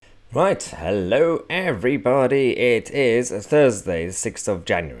Right, hello everybody. It is Thursday, the 6th of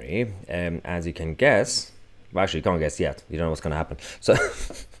January. As you can guess, well, actually, you can't guess yet. You don't know what's going to happen. So,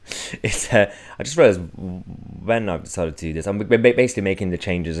 I just realized when I've decided to do this, I'm basically making the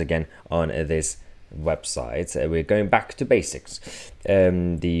changes again on this website. We're going back to basics.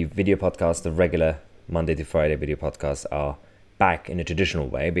 The video podcast, the regular Monday to Friday video podcasts, are back in a traditional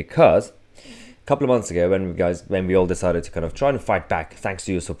way because couple of months ago when we all decided to kind of try and fight back thanks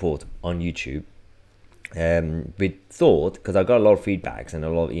to your support on YouTube, we thought, because I got a lot of feedbacks and a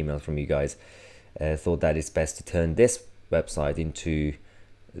lot of emails from you guys, thought that it's best to turn this website into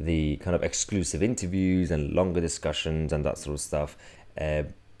the kind of exclusive interviews and longer discussions and that sort of stuff,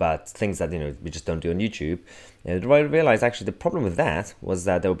 but things that we just don't do on YouTube. I realized actually the problem with that was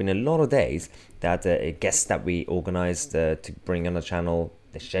that there have been a lot of days that guests that we organized to bring on the channel,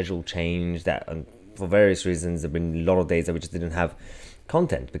 the schedule changed, that and for various reasons there have been a lot of days that we just didn't have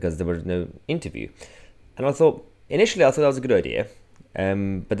content because there was no interview. And initially I thought that was a good idea,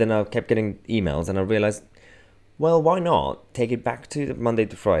 but then I kept getting emails and I realized, well, why not take it back to Monday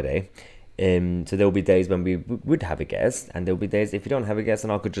to Friday? So there will be days when we would have a guest, and there will be days if you don't have a guest,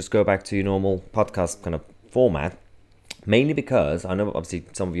 and I could just go back to your normal podcast kind of format. Mainly because I know obviously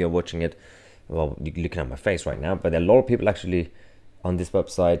some of you are watching it, well, you're looking at my face right now, but a lot of people actually on this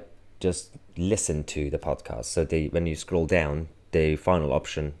website just listen to the podcast. So when you scroll down, the final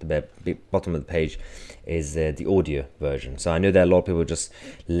option, the bottom of the page, is the audio version. So I know that a lot of people just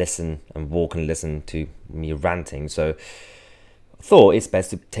listen and walk and listen to me ranting. So I thought it's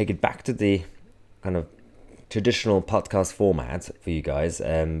best to take it back to the kind of traditional podcast format for you guys.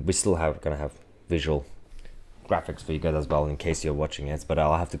 We still gonna have visual graphics for you guys as well in case you're watching it, but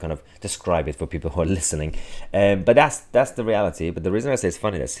I'll have to kind of describe it for people who are listening. But that's the reality. But the reason I say it's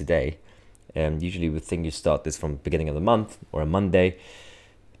funny is today, usually we think you start this from beginning of the month or a Monday,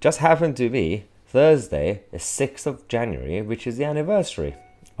 just happened to be Thursday, the 6th of January, which is the anniversary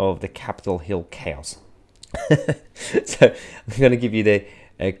of the Capitol Hill chaos. So I'm going to give you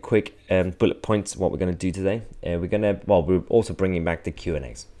the quick bullet points what we're going to do today. We're also bringing back the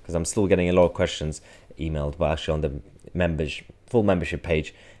Q&As because I'm still getting a lot of questions emailed, but actually on the full membership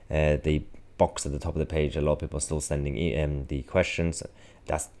page, the box at the top of the page, a lot of people are still sending the questions.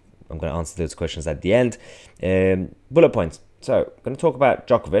 I'm going to answer those questions at the end. Bullet points. So I'm going to talk about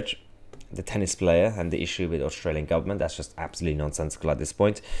Djokovic, the tennis player, and the issue with the Australian government. That's just absolutely nonsensical at this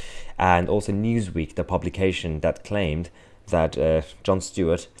point. And also Newsweek, the publication that claimed that Jon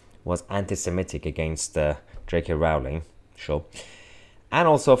Stewart was anti-Semitic against J.K. Rowling. Sure. And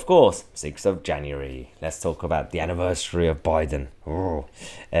also, of course, 6th of January. Let's talk about the anniversary of Biden.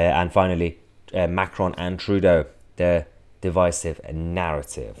 And finally, Macron and Trudeau, the divisive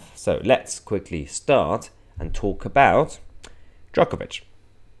narrative. So let's quickly start and talk about Djokovic.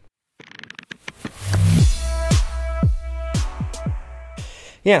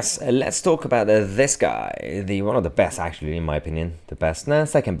 Yes, let's talk about this guy, one of the best, actually, in my opinion,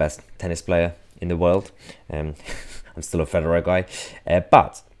 second best tennis player in the world. I'm still a Federer guy,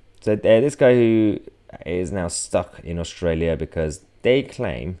 this guy who is now stuck in Australia because they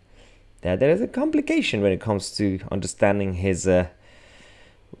claim that there is a complication when it comes to understanding his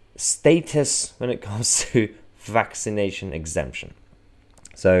status when it comes to vaccination exemption.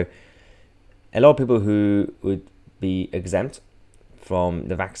 So a lot of people who would be exempt from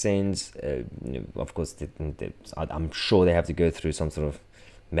the vaccines, of course, I'm sure they have to go through some sort of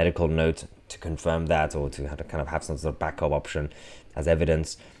medical note to confirm that, or to kind of have some sort of backup option as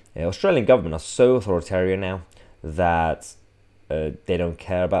evidence. The Australian government are so authoritarian now that they don't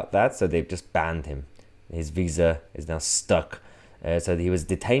care about that, so they've just banned him. His visa is now stuck. So he was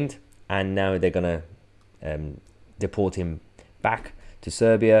detained, and now they're gonna deport him back to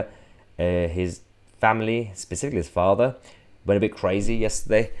Serbia. His family, specifically his father, went a bit crazy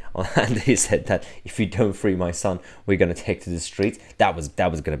yesterday, and he said that if you don't free my son, we're going to take to the streets. That was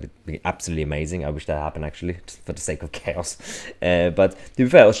going to be absolutely amazing. I wish that happened, actually, just for the sake of chaos. But to be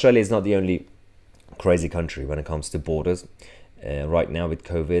fair, Australia is not the only crazy country when it comes to borders right now with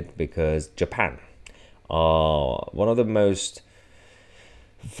COVID, because Japan are one of the most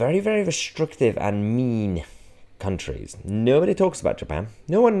very, very restrictive and mean countries. Nobody talks about Japan.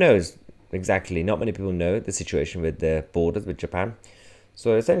 No one knows exactly, not many people know the situation with the borders with Japan.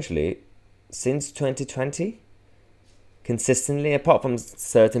 So essentially, since 2020, consistently, apart from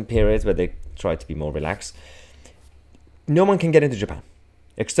certain periods where they try to be more relaxed, no one can get into Japan.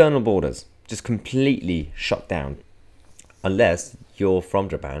 External borders just completely shut down. Unless you're from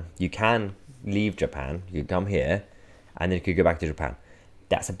Japan, you can leave Japan, you can come here, and then you could go back to Japan.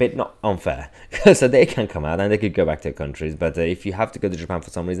 that's a bit not unfair. So they can come out and they could go back to their countries, but if you have to go to Japan for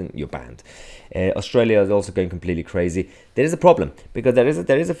some reason, you're banned. Australia is also going completely crazy. There is a problem because there is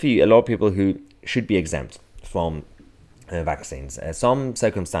a lot of people who should be exempt from vaccines. Some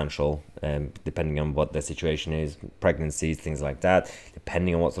circumstantial, depending on what the situation is, pregnancies, things like that,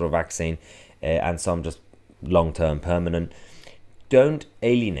 depending on what sort of vaccine, and some just long-term permanent. Don't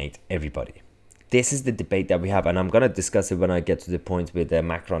alienate everybody. This is the debate that we have, and I'm going to discuss it when I get to the point with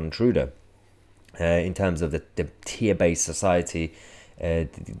Macron and Trudeau. In terms of the tier-based society,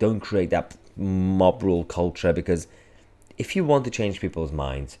 don't create that mob rule culture, because if you want to change people's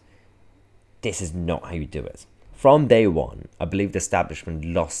minds, this is not how you do it. From day one, I believe the establishment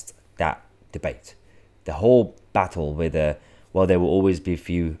lost that debate. The whole battle with, there will always be a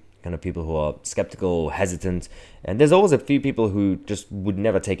few kind of people who are skeptical, hesitant, and there's always a few people who just would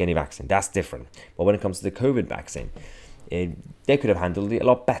never take any vaccine. That's different. But when it comes to the COVID vaccine, they could have handled it a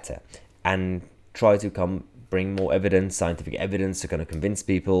lot better and try to bring more evidence, scientific evidence, to kind of convince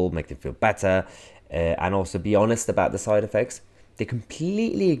people, make them feel better, and also be honest about the side effects. They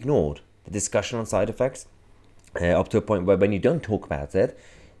completely ignored the discussion on side effects, up to a point where when you don't talk about it,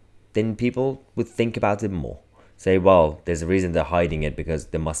 then people would think about it more. Say, well, there's a reason they're hiding it, because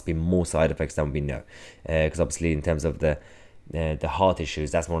there must be more side effects than we know. Because obviously in terms of the heart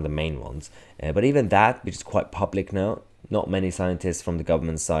issues, that's one of the main ones. But even that, which is quite public now, not many scientists from the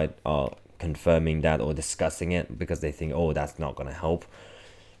government side are confirming that or discussing it, because they think, oh, that's not going to help.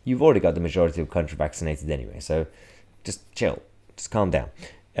 You've already got the majority of the country vaccinated anyway, so just chill, just calm down.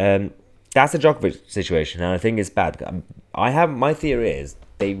 That's the Djokovic situation, and I think it's bad. My theory is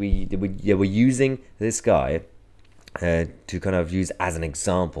they were using this guy to kind of use as an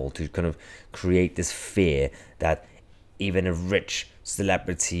example to kind of create this fear that even a rich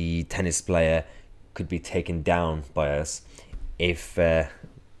celebrity tennis player could be taken down by us if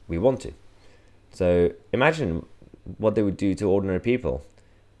we want to. So imagine what they would do to ordinary people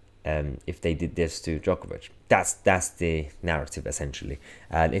if they did this to Djokovic. That's the narrative essentially,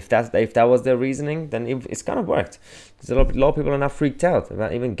 and if that was their reasoning, then it's kind of worked. Because a lot of people are now freaked out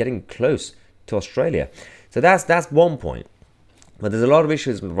about even getting close to Australia. So that's one point. But there's a lot of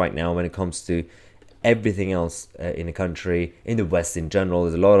issues right now when it comes to everything else in the country, in the West in general.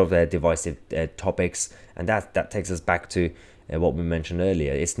 There's a lot of divisive topics, and that takes us back to what we mentioned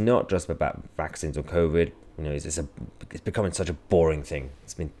earlier. It's not just about vaccines or COVID. You know, it's becoming such a boring thing.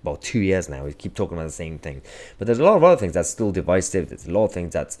 It's been about 2 years now. We keep talking about the same thing. But there's a lot of other things that's still divisive. There's a lot of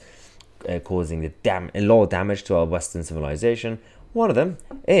things that's causing a lot of damage to our Western civilization. One of them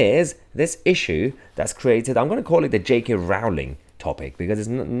is this issue that's created. I'm going to call it the J.K. Rowling topic, because it's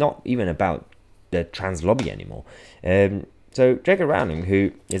not even about the trans lobby anymore. So J.K. Rowling,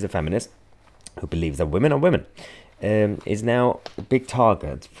 who is a feminist, who believes that women are women, is now a big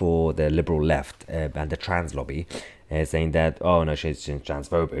target for the liberal left and the trans lobby, saying that, oh no, she's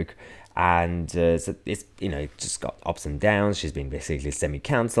transphobic, and so it's just got ups and downs. She's been basically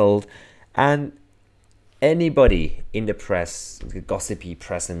semi-cancelled, and anybody in the press, the gossipy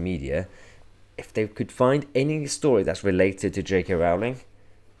press and media, if they could find any story that's related to J.K. Rowling,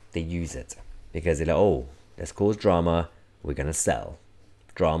 they use it, because they're like, oh, let's cause drama, we're gonna sell.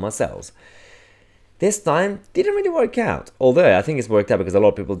 Drama sells. This time didn't really work out, although I think it's worked out because a lot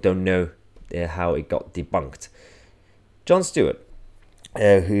of people don't know how it got debunked. Jon Stewart,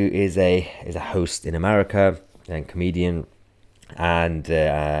 who is a host in America and comedian, and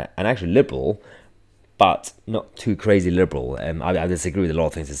actually liberal, but not too crazy liberal. I disagree with a lot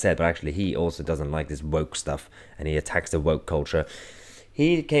of things he said, but actually he also doesn't like this woke stuff, and he attacks the woke culture.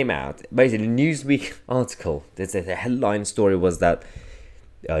 He came out, basically, Newsweek article. The headline story was that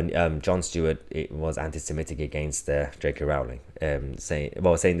Jon Stewart was anti-Semitic against J.K. Rowling, saying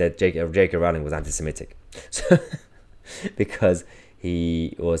that J.K. Rowling was anti-Semitic, so, because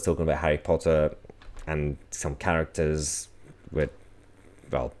he was talking about Harry Potter and some characters with,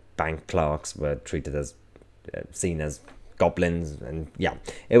 bank clerks were treated as seen as goblins,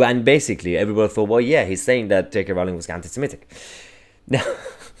 and basically everyone thought, well, yeah, he's saying that J.K. Rowling was anti-Semitic. Now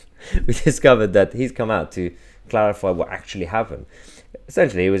we discovered that he's come out to clarify what actually happened.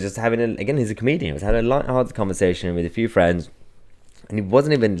 Essentially, he was just having he's a comedian. He was having a light-hearted conversation with a few friends, and it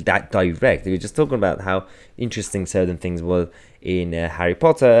wasn't even that direct. He was just talking about how interesting certain things were in Harry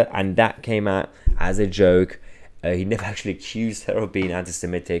Potter, and that came out as a joke. He never actually accused her of being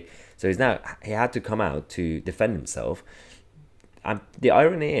anti-Semitic, so he had to come out to defend himself. And the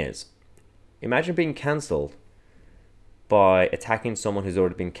irony is, imagine being cancelled by attacking someone who's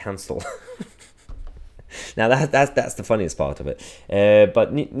already been cancelled. Now that's the funniest part of it.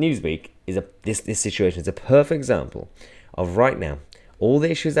 But Newsweek is this situation is a perfect example of right now All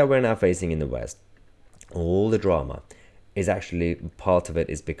the issues that we're now facing in the West, all the drama, is actually part of it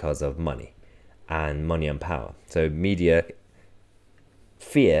is because of money and power. So media,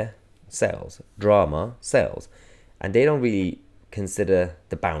 fear sells, drama sells, and they don't really consider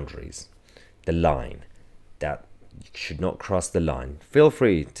the boundaries, the line, that you should not cross the line. Feel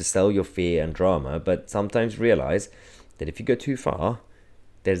free to sell your fear and drama, but sometimes realize that if you go too far,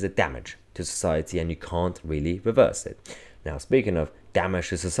 there's a damage to society and you can't really reverse it. Now, speaking of damage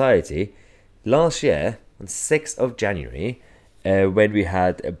to society, last year, on 6th of January, when we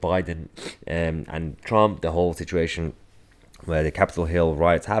had Biden and Trump, the whole situation where the Capitol Hill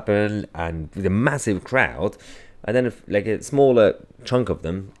riots happened and with a massive crowd, and then like a smaller chunk of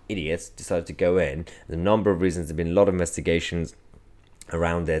them, idiots, decided to go in. There's a number of reasons. There have been a lot of investigations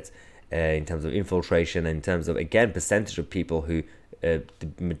around it in terms of infiltration, in terms of, again, percentage of people who the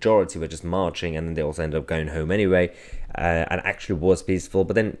majority were just marching, and then they also ended up going home anyway, and actually was peaceful.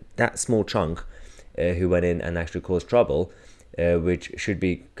 But then that small chunk who went in and actually caused trouble, which should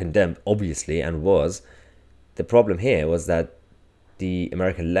be condemned, obviously, and was. The problem here was that the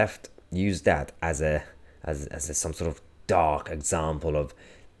American left used that as some sort of dark example of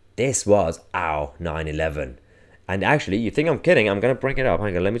this was our 9/11. And actually, you think I'm kidding? I'm going to bring it up.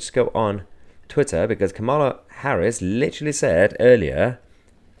 Hang on, let me just go on Twitter, because Kamala Harris literally said earlier,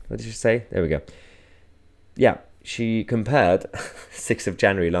 what did she say? There we go. Yeah, she compared 6th of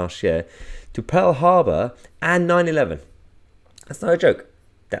January last year to Pearl Harbor and 9/11. That's not a joke.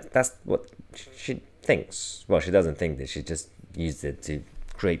 That's what she thinks. Well, she doesn't think that. She just used it to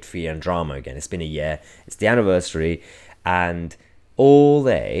create fear and drama again. It's been a year. It's the anniversary. And all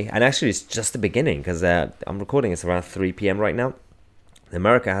day, and actually it's just the beginning, because I'm recording this around 3 p.m. right now.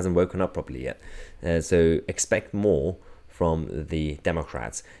 America hasn't woken up properly yet. So expect more from the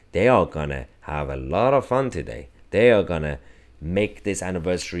Democrats. They are going to have a lot of fun today. They are going to make this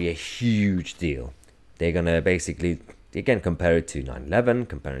anniversary a huge deal. They're going to basically, again, compare it to 9/11,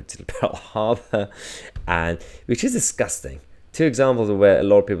 compare it to Pearl Harbor, and which is disgusting. Two examples of where a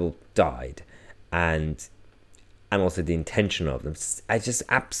lot of people died, and also the intention of them. It's just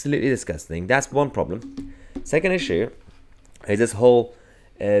absolutely disgusting. That's one problem. Second issue is this whole,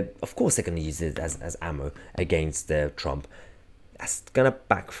 of course they're going to use it as ammo against Trump. That's going to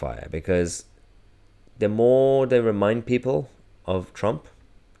backfire, because the more they remind people of Trump,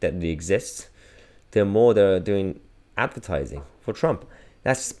 that he exists, the more they're doing advertising for Trump.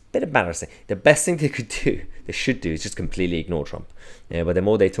 That's a bit embarrassing. The best thing they should do, is just completely ignore Trump. Yeah, but the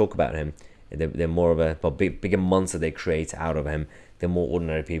more they talk about him, the more of a bigger monster they create out of him, the more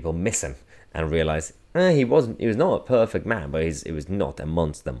ordinary people miss him and realize he was not a perfect man, but he was not a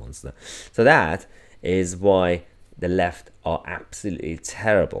monster. So that is why the left are absolutely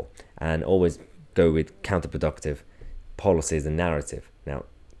terrible and always go with counterproductive policies and narrative. Now,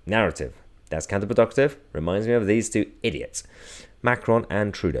 narrative that's counterproductive reminds me of these two idiots, Macron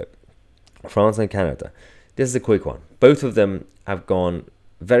and Trudeau, France and Canada. This is a quick one. Both of them have gone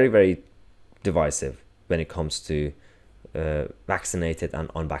very, very divisive when it comes to vaccinated and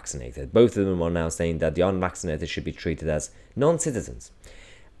unvaccinated. Both of them are now saying that the unvaccinated should be treated as non-citizens,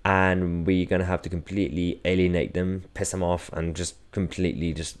 and we're going to have to completely alienate them, piss them off, and just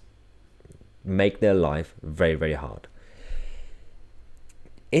completely just make their life very, very hard.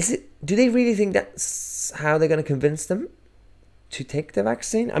 Do they really think that's how they're going to convince them to take the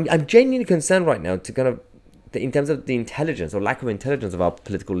vaccine? I'm genuinely concerned right now in terms of the intelligence or lack of intelligence of our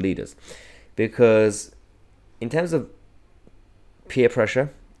political leaders, because in terms of peer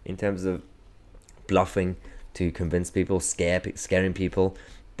pressure, in terms of bluffing to convince people, scaring people,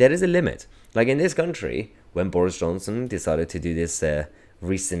 there is a limit. Like in this country, when Boris Johnson decided to do this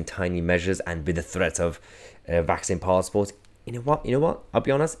recent tiny measures and with the threat of vaccine passports, you know what? I'll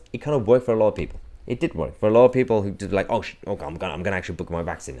be honest, it kind of worked for a lot of people. It did work for a lot of people who did like, okay, I'm gonna actually book my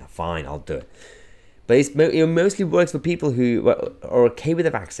vaccine now. Fine, I'll do it. But it mostly works for people who are okay with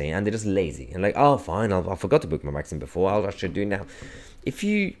the vaccine and they're just lazy and like, oh, fine, I forgot to book my vaccine before. I'll actually do it now. If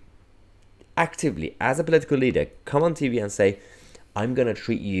you actively, as a political leader, come on TV and say, I'm gonna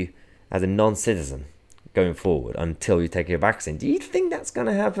treat you as a non-citizen going forward until you take your vaccine, do you think that's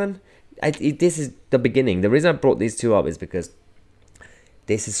gonna happen? This is the beginning. The reason I brought these two up is because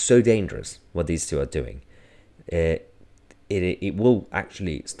this is so dangerous what these two are doing. It will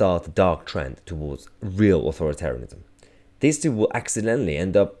actually start a dark trend towards real authoritarianism. These two will accidentally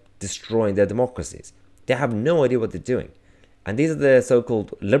end up destroying their democracies. They have no idea what they're doing. And these are the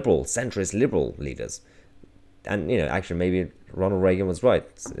so-called liberal, centrist liberal leaders. And, actually maybe Ronald Reagan was right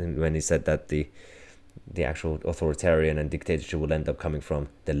when he said that the actual authoritarian and dictatorship will end up coming from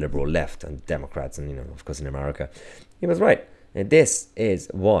the liberal left and Democrats and, of course, in America. He was right. And this is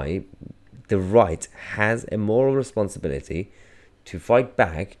why the right has a moral responsibility to fight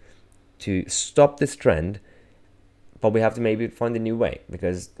back, to stop this trend, but we have to maybe find a new way,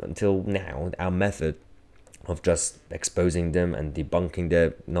 because until now, our method of just exposing them and debunking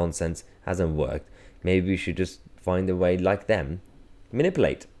their nonsense hasn't worked. Maybe we should just find a way, like them,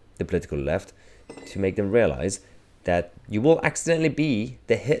 manipulate the political left to make them realize that you will accidentally be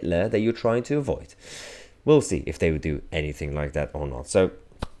the Hitler that you're trying to avoid. We'll see if they would do anything like that or not. So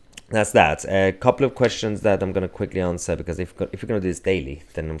that's that. A couple of questions that I'm going to quickly answer, because if you're going to do this daily,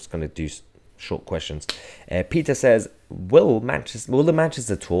 then I'm just going to do short questions. Peter says, will the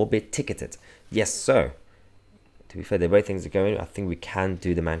Manchester tour be ticketed? Yes, sir. To be fair, the way things are going, I think we can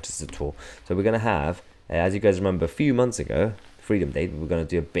do the Manchester tour. So we're going to have, as you guys remember, a few months ago, Freedom Day, we were going to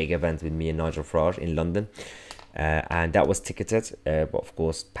do a big event with me and Nigel Farage in London. And that was ticketed, but of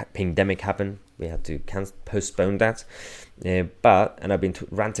course, pandemic happened. We had to postpone that. And I've been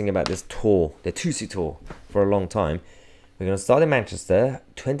ranting about this tour, the Tusi tour, for a long time. We're going to start in Manchester,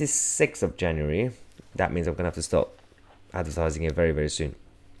 26th of January. That means I'm going to have to start advertising it very, very soon.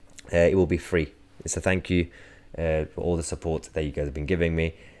 It will be free. It's a thank you for all the support that you guys have been giving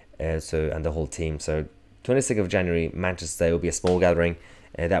me, and the whole team. So 26th of January, Manchester will be a small gathering.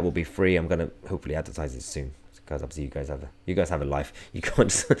 That will be free. I'm going to hopefully advertise it soon, because obviously you guys have a life. You can't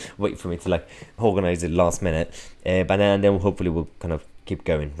just wait for me to like organize it last minute. But then hopefully we'll kind of keep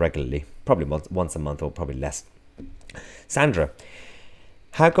going regularly, probably once a month or probably less. Sandra,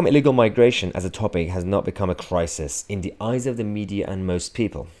 how come illegal migration as a topic has not become a crisis in the eyes of the media and most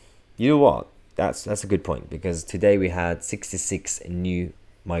people? You know what? That's a good point, because today we had 66 new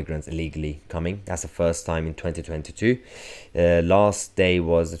migrants illegally coming. That's the first time in 2022. Last day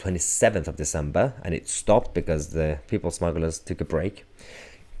was the 27th of December, and it stopped because the people smugglers took a break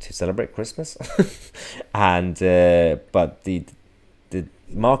to celebrate Christmas. And but the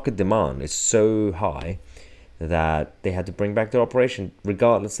market demand is so high that they had to bring back their operation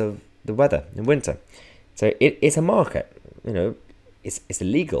regardless of the weather in winter. So it's a market, it's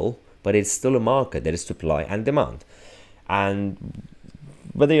illegal, but it's still a market. There is supply and demand. And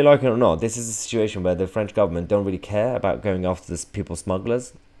whether you like it or not, this is a situation where the French government don't really care about going after the people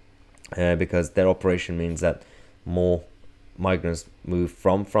smugglers, because their operation means that more migrants move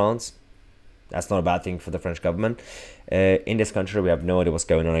from France. That's not a bad thing for the French government. In this country, we have no idea what's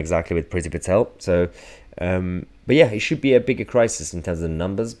going on exactly with Priti Patel. So, but yeah, it should be a bigger crisis in terms of the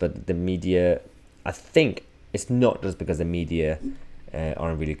numbers. But the media, I think it's not just because the media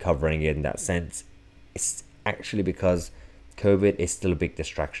aren't really covering it in that sense. It's actually because COVID is still a big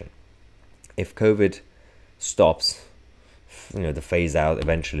distraction. If COVID stops, the phase out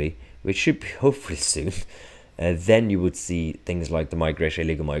eventually, which should be hopefully soon, then you would see things like the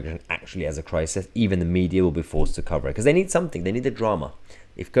illegal migration actually as a crisis. Even the media will be forced to cover it, because they need something. They need the drama.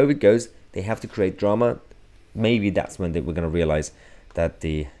 If COVID goes, they have to create drama. Maybe that's when we're going to realize that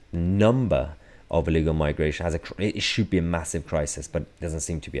the number of illegal migration it should be a massive crisis, but it doesn't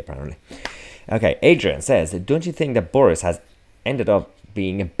seem to be, apparently. Okay, Adrian says, don't you think that Boris has ended up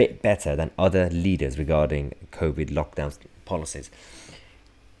being a bit better than other leaders regarding COVID lockdown policies?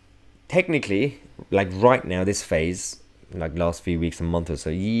 Technically, like right now, this phase, like last few weeks, a month or so,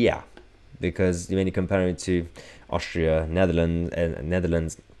 yeah, because when you compare it to Austria,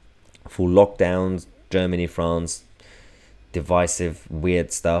 Netherlands, full lockdowns, Germany, France, divisive,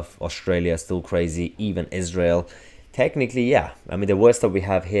 weird stuff, Australia still crazy, even Israel. Technically, yeah. I mean, the worst that we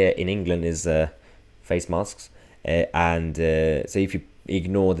have here in England is face masks, and so if you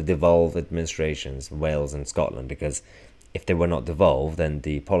ignore the devolved administrations, Wales and Scotland, because if they were not devolved, then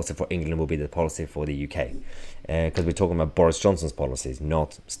the policy for England will be the policy for the UK, because we're talking about Boris Johnson's policies,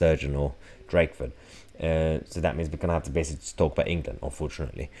 not Sturgeon or Drakeford. So that means we're going to have to basically talk about England,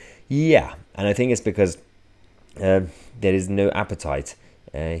 unfortunately. Yeah, and I think it's because there is no appetite.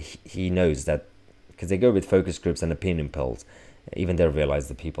 He knows that, because they go with focus groups and opinion polls, even they realize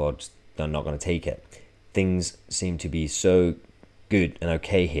that people are not going to take it. Things seem to be so good and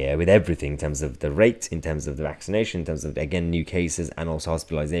okay here with everything in terms of the rate, in terms of the vaccination, in terms of, again, new cases and also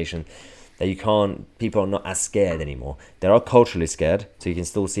hospitalization, that people are not as scared anymore. They are culturally scared, so you can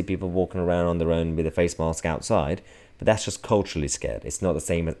still see people walking around on their own with a face mask outside, but that's just culturally scared. It's not the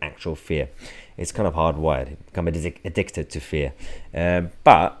same as actual fear. It's kind of hardwired. You become addicted to fear.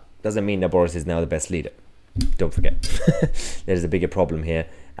 But doesn't mean that Boris is now the best leader. Don't forget. There's a bigger problem here.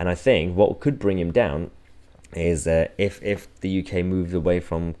 And I think what could bring him down is if the UK moved away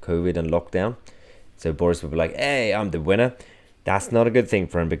from COVID and lockdown, so Boris would be like, hey, I'm the winner. That's not a good thing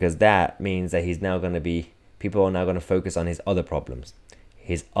for him, because that means that people are now going to focus on his other problems.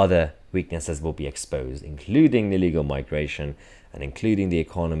 his other weaknesses will be exposed, including illegal migration and including the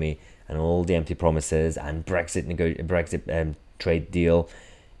economy and all the empty promises and Brexit trade deal.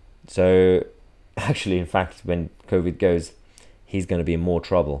 So actually, in fact, when COVID goes, he's going to be in more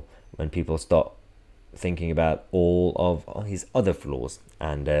trouble when people start thinking about all of his other flaws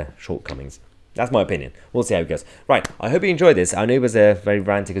and shortcomings. That's my opinion. We'll see how it goes. Right, I hope you enjoyed this. I know it was very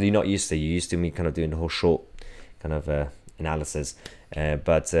ranty because you're not used to. You're used to me kind of doing the whole short kind of analysis.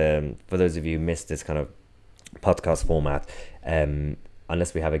 But for those of you who missed this kind of podcast format,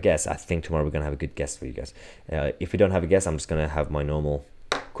 unless we have a guest, I think tomorrow we're going to have a good guest for you guys. If we don't have a guest, I'm just going to have my normal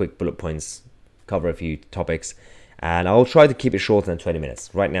quick bullet points, cover a few topics, and I'll try to keep it shorter than 20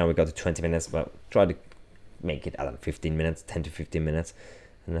 minutes. Right now we got to 20 minutes, but try to make it, I don't know, 15 minutes, 10 to 15 minutes.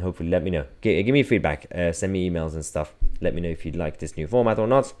 And hopefully let me know. Give me feedback. Send me emails and stuff. Let me know if you'd like this new format or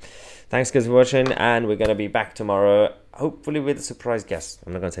not. Thanks guys for watching, and we're going to be back tomorrow, hopefully with a surprise guest.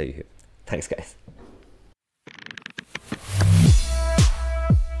 I'm not going to tell you who. Thanks guys.